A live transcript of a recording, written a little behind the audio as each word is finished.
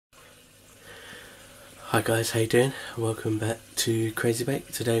Hi guys, how you doing? Welcome back to Crazy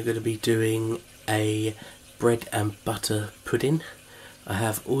Bake. Today I'm going to be doing a bread and butter pudding. I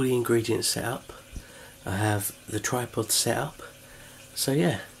have all the ingredients set up. I have the tripod set up. So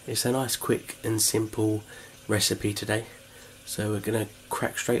yeah, it's a nice quick and simple recipe today. So we're going to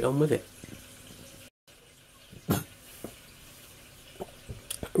crack straight on with it.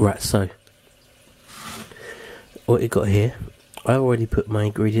 Right, so what you got here, I already put my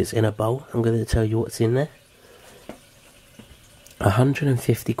ingredients in a bowl. I'm going to tell you what's in there.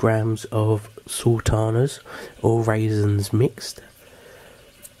 150 grams of sultanas or raisins mixed,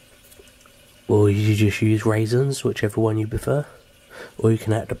 or you just use raisins, whichever one you prefer, or you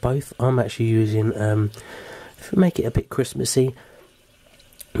can add to both. I'm actually using, to make it a bit Christmassy,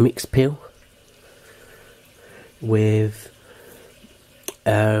 mixed peel with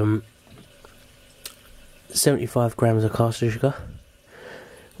 75 grams of custard sugar,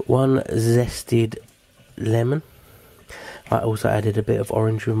 1 zested lemon. I also added a bit of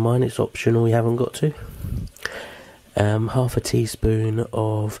orange with mine, it's optional, you haven't got to. Half a teaspoon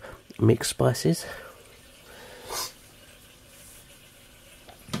of mixed spices.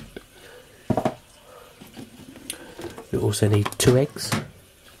 You also need 2 eggs,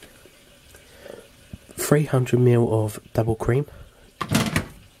 300 ml of double cream,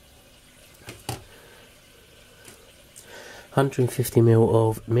 150 ml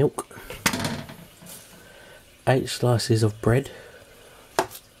of milk, 8 slices of bread,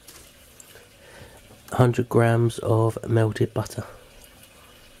 100 grams of melted butter.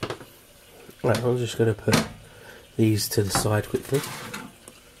 Right, I'm just going to put these to the side quickly.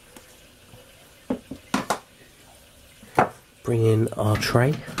 Bring in our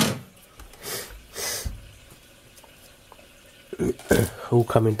tray. All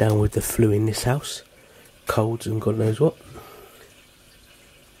coming down with the flu in this house. Colds and God knows what.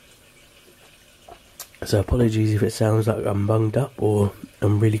 So apologies if it sounds like I'm bunged up or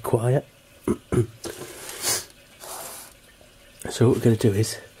I'm really quiet. So what we're going to do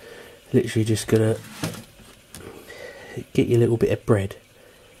is literally just going to get your little bit of bread,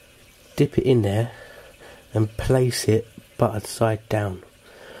 dip it in there and place it buttered side down.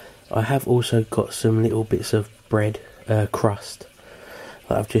 I have also got some little bits of bread crust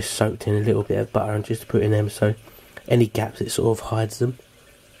that I've just soaked in a little bit of butter and just put in them, so any gaps it sort of hides them.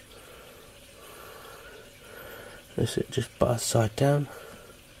 Just butter side down.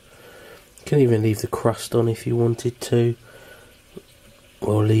 You can even leave the crust on if you wanted to,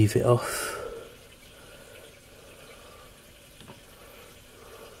 or leave it off.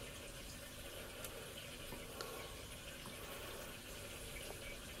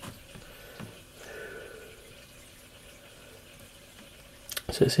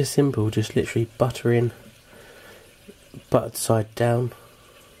 So it's as simple, just literally butter in, buttered side down.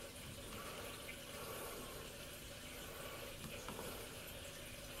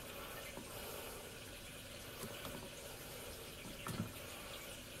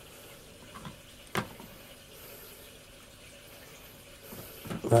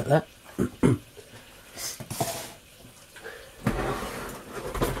 Like that.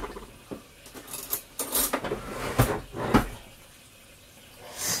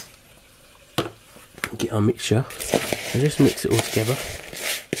 Get our mixture and just mix it all together.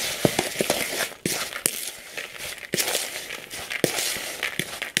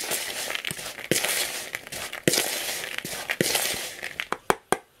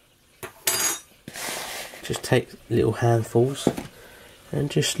 Just take little handfuls and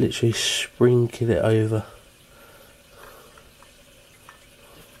just literally sprinkle it over.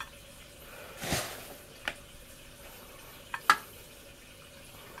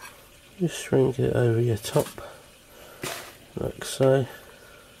 Just sprinkle it over your top, like so.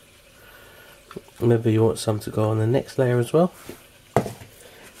 Maybe you want some to go on the next layer as well. And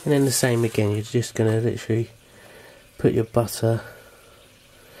then the same again, you're just going to literally put your butter,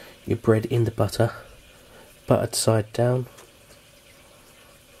 your bread in the butter, buttered side down.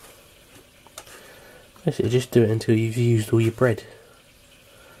 Basically just do it until you've used all your bread.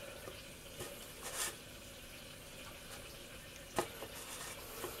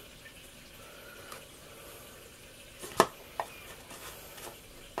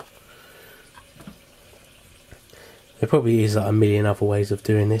 There probably is like a million other ways of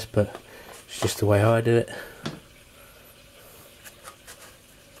doing this, but it's just the way I do it.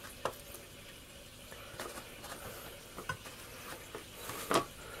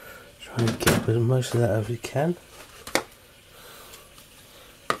 Try and get as most of that as we can.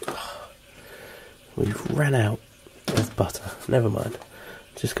 We've ran out of butter, never mind.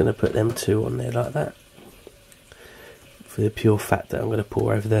 Just going to put them 2 on there like that. For the pure fat that I'm going to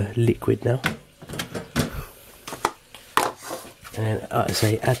pour over the liquid now. And then, like I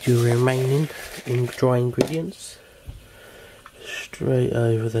say, add your remaining dry ingredients straight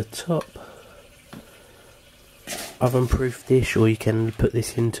over the top. Oven-proof dish, or you can put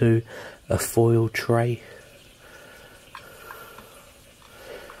this into a foil tray.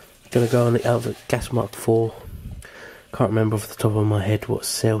 Gonna go on the oven, gas mark 4. Can't remember off the top of my head what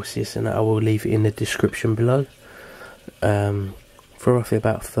Celsius, and I will leave it in the description below. For roughly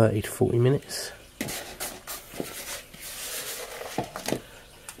about 30 to 40 minutes.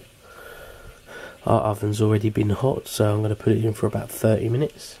 Our oven's already been hot, so I'm going to put it in for about 30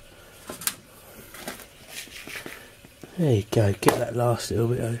 minutes. There you go, get that last little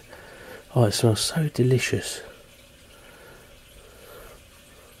bit of... Oh, it smells so delicious.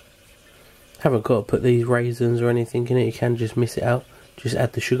 Haven't got to put these raisins or anything in it, you can just miss it out. Just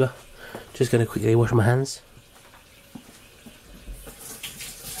add the sugar. Just going to quickly wash my hands.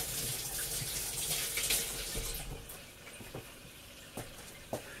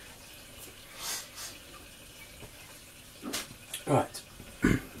 Right,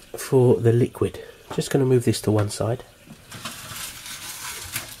 for the liquid, just going to move this to one side.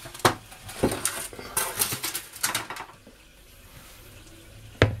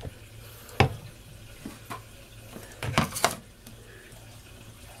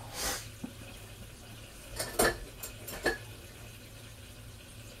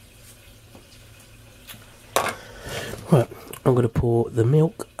 Right, I'm going to pour the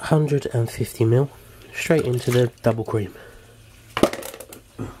milk, 150ml, straight into the double cream.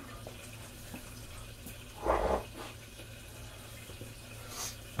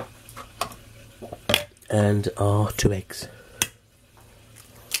 And our 2 eggs.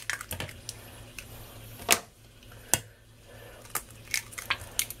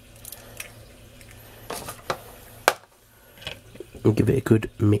 And give it a good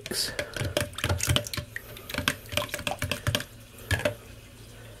mix.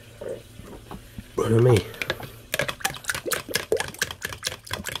 What do me?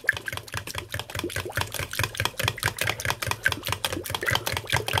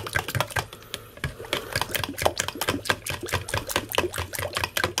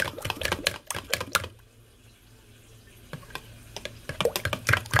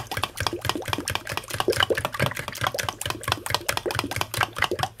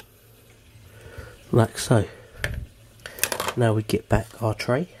 Like so. Now we get back our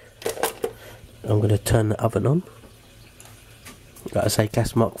tray. I'm going to turn the oven on. Like I say,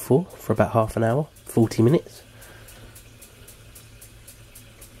 gas mark 4 for about half an hour, 40 minutes.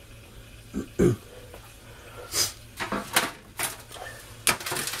 And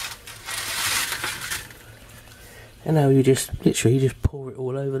now you just literally just pour it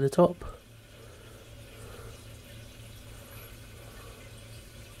all over the top.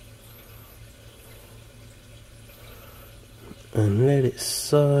 And let it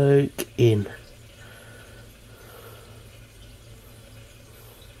soak in.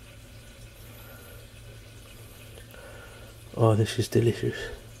 Oh, this is delicious.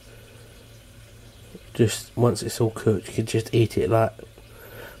 Just once it's all cooked, you can just eat it like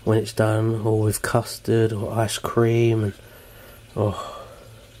when it's done, or with custard or ice cream, and oh,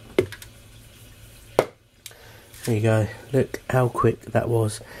 there you go. Look how quick that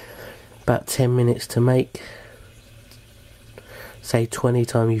was. About 10 minutes to make. Say 20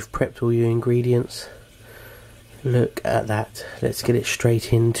 times you've prepped all your ingredients. Look at that. Let's get it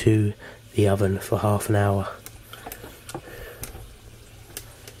straight into the oven for half an hour.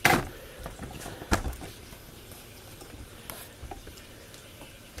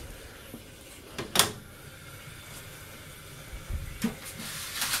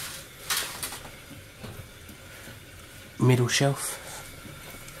 Middle shelf.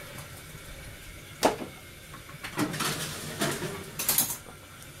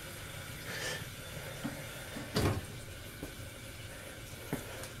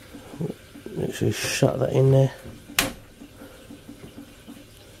 Literally shut that in there.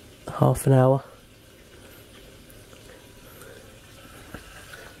 Half an hour.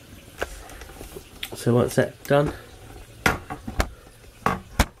 So once that's done,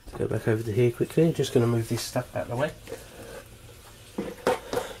 go back over to here quickly. Just going to move this stuff out of the way.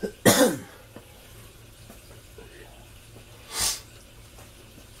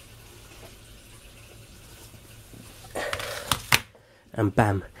 And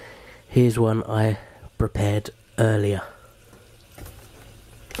bam, here's one I prepared earlier.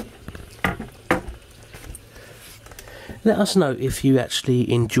 Let us know if you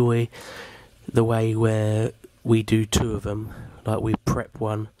actually enjoy the way where we do 2 of them, like we prep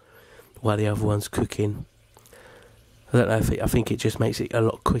one while the other one's cooking. I don't know if I think it just makes it a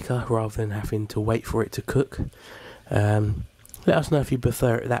lot quicker rather than having to wait for it to cook. Let us know if you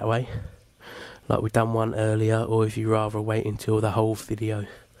prefer it that way, like we've done one earlier, or if you rather wait until the whole video.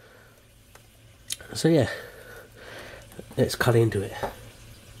 So yeah, let's cut into it.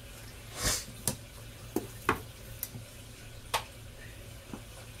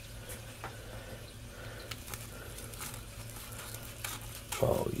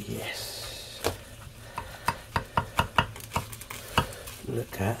 Oh yes,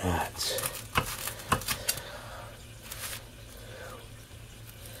 look at that.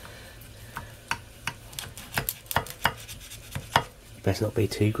 Best not be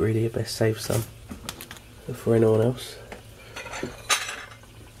too greedy, best save some for anyone else.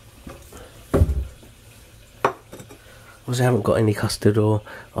 Obviously I haven't got any custard or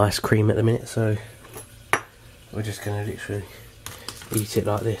ice cream at the minute, so we're just going to literally eat it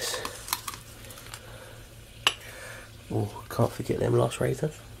like this. Oh, can't forget them last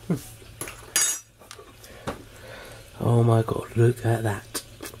raisins. Oh my god, look at that.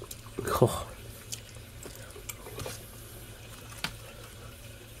 Oh.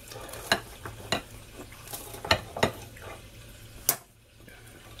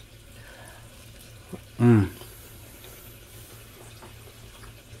 Mmm.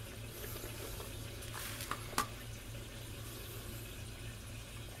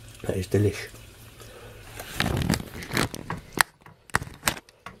 That is delish.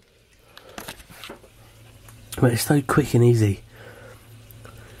 But it's so quick and easy.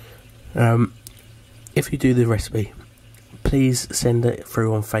 If you do the recipe, please send it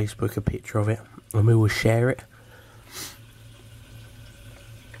through on Facebook, a picture of it, and we will share it.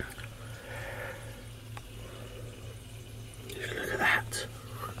 Just look at that.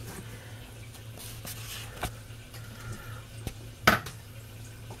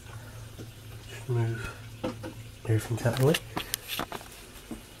 Just move everything out of the way.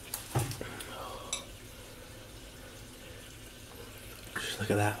 Just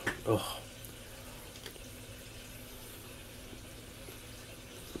look at that. Oh.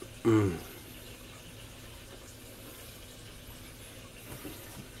 Mmm.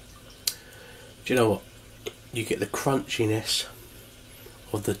 Do you know what? You get the crunchiness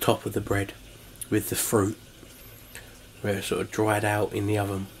of the top of the bread with the fruit, where it's sort of dried out in the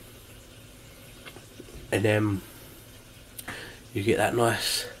oven, and then you get that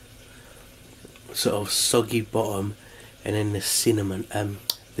nice sort of soggy bottom, and then the cinnamon,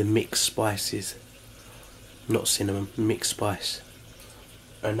 the mixed spices, not cinnamon, mixed spice,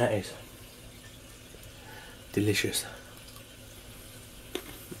 and that is delicious.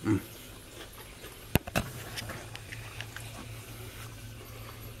 Mm.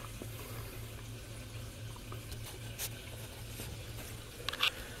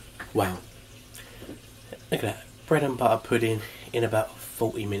 Wow, look at that, bread and butter pudding in about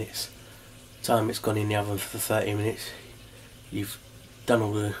 40 minutes. Time it's gone in the oven for 30 minutes. You've done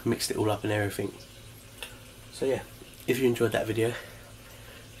all the, mixed it all up and everything. So yeah, if you enjoyed that video,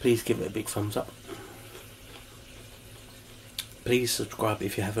 please give it a big thumbs up. Please subscribe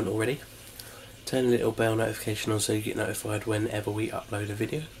if you haven't already. Turn the little bell notification on so you get notified whenever we upload a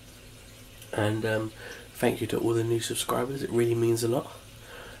video. And thank you to all the new subscribers, it really means a lot.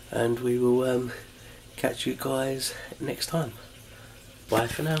 And we will catch you guys next time. Bye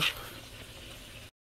for now.